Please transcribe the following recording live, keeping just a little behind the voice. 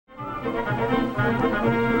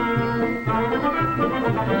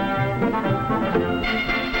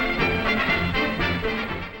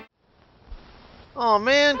Oh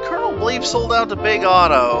man, Colonel Bleep sold out to Big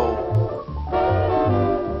Auto.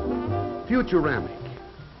 Futuramic.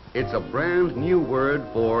 It's a brand new word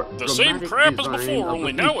for the same dramatic crap as design before, of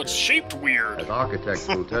only the now future. it's shaped weird. As architects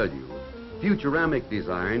will tell you, Futuramic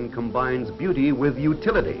design combines beauty with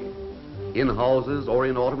utility. In houses or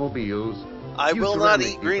in automobiles, I will not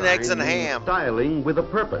Futuramic eat green design eggs and means ham. styling with a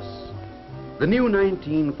purpose. The new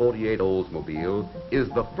 1948 Oldsmobile is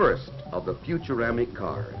the first of the Futuramic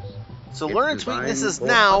cars. So It's learn its designed weaknesses for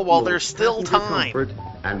now while utmost there's still passenger time. comfort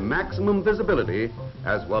and maximum visibility,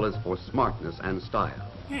 as well as for smartness and style.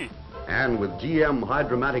 And with GM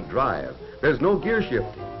Hydromatic drive, there's no gear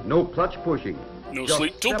shifting, no clutch pushing. No Just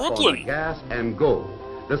sleep till step on Brooklyn. the gas and go.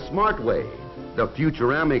 The smart way, the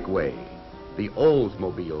Futuramic way, the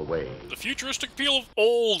Oldsmobile way. The futuristic feel of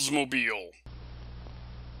Oldsmobile.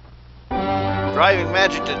 Driving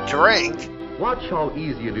magic to drink. Watch how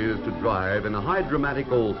easy it is to drive in a Hydromatic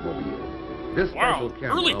Oldsmobile. This Wow, special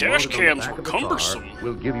camera early dash mounted on the cams back were of the car cumbersome.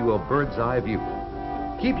 will give you a bird's eye view.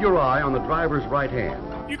 Keep your eye on the driver's right hand.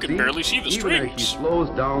 You can barely see the Even as she strings. slows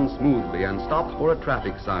down smoothly and stops for a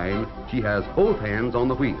traffic sign, she has both hands on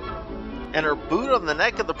the wheel. And her boot on the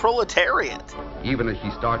neck of the proletariat. Even as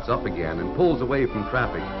she starts up again and pulls away from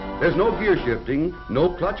traffic, there's no gear shifting, no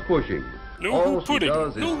clutch pushing. No All root she pudding,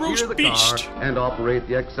 does is no steer roast the beast. car and operate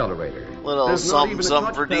the accelerator. Little There's not something even a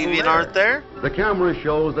something clutch for pedal DeviantArt there. The camera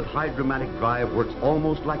shows that Hydromatic drive works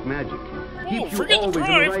almost like magic. Oh, Keeps you forget the always in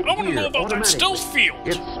drive. right I want to gear know about that automatically. stealth field.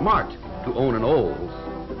 It's smart to own an Olds.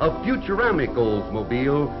 A Futuramic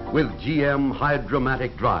Oldsmobile with GM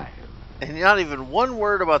Hydromatic drive. And not even one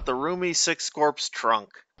word about the roomy 6-corpse trunk.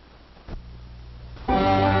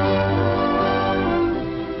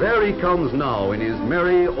 There he comes now in his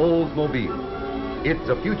merry Oldsmobile. It's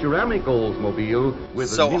a Futuramic Oldsmobile with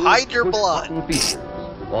So the new hide your push-button features.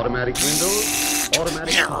 Automatic windows,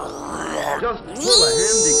 automatic start. Just pull a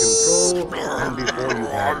handy control, and before you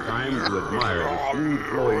have time to admire the smooth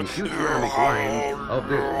flowing Futuramic lines of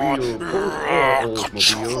this real post-war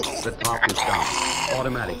Oldsmobile, the top is down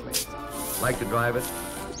automatically. Like to drive it?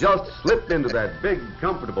 Just slip into that big,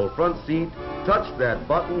 comfortable front seat, touch that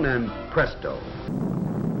button, and presto.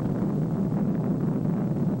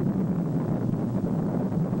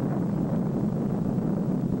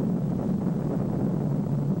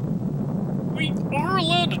 We are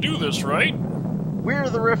allowed to do this, right? We're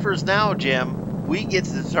the riffers now, Jim. We get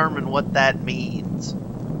to determine what that means.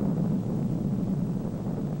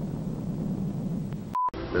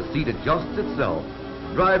 The seat adjusts itself.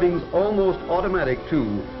 Driving's almost automatic,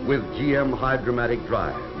 too, with GM Hydromatic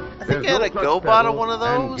drive. I think There's I had no a clutch GoBot pedal, of one of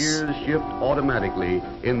and those. gears shift automatically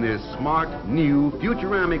in this smart, new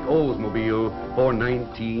Futuramic Oldsmobile for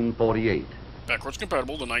 1948. Backwards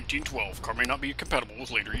compatible to 1912. Car may not be compatible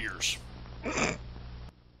with later years.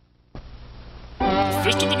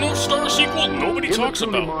 Fist of the North Star sequel nobody In talks the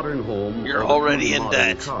truly about. modern home, You're or the already truly in modern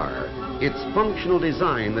debt. Car, it's functional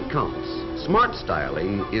design that counts. Smart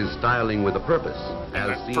styling is styling with a purpose, as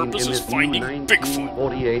that seen purpose in is this new finding Bigfoot.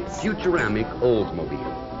 1948 Futuramic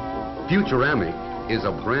Oldsmobile. Futuramic is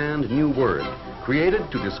a brand new word created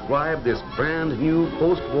to describe this brand new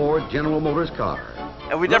post-war General Motors car.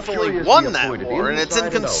 And we definitely Luxuriously won that appointed war, and it's inside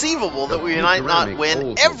and out. inconceivable that The we might not Futuramic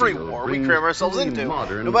win every Oldsmobile war we brings cram ourselves truly into,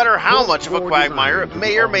 modern, no matter how much of a post-war quagmire design it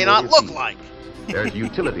may or may not automotive look field. like. There's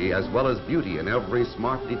utility as well as beauty in every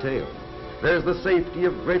smart detail. There's the safety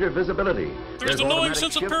of greater visibility. There's the annoying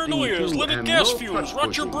sense of paranoia as leaded gas fumes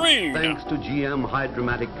rot your brain. Thanks to GM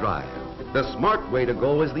Hydromatic drive. The smart way to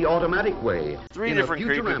go is the automatic way. 3 in a different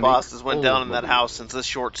Futuramic creepypastas went down in that Oldsmobile. house since this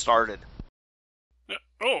short started.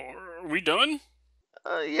 Oh, are we done?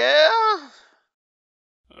 Yeah?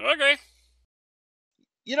 Okay.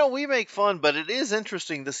 You know, we make fun, but it is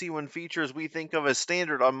interesting to see when features we think of as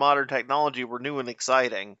standard on modern technology were new and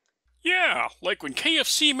exciting. Yeah, like when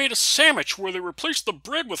KFC made a sandwich where they replaced the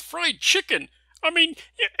bread with fried chicken. I mean,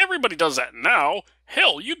 everybody does that now.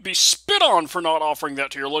 Hell, you'd be spit on for not offering that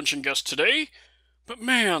to your luncheon guest today. But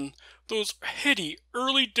man, those heady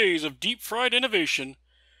early days of deep-fried innovation.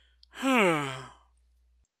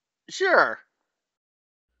 Sure.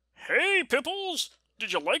 Hey, Pipples!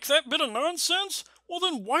 Did you like that bit of nonsense? Well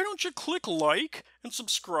then why don't you click like, and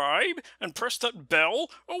subscribe, and press that bell,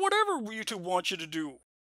 or whatever YouTube wants you to do?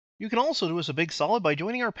 You can also do us a big solid by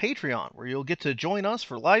joining our Patreon, where you'll get to join us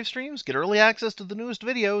for live streams, get early access to the newest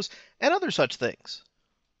videos, and other such things.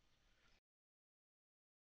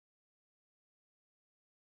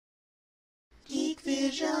 Geek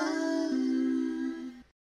Vision.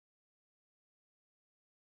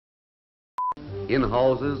 In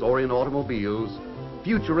houses or in automobiles,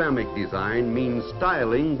 Futuramic design means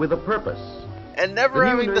styling with a purpose. And never The new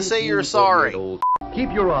having to say you're 1948 sorry.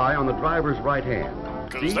 Keep your eye on the driver's right hand.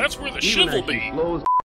 Because that's where the Even shiv will as she be. slows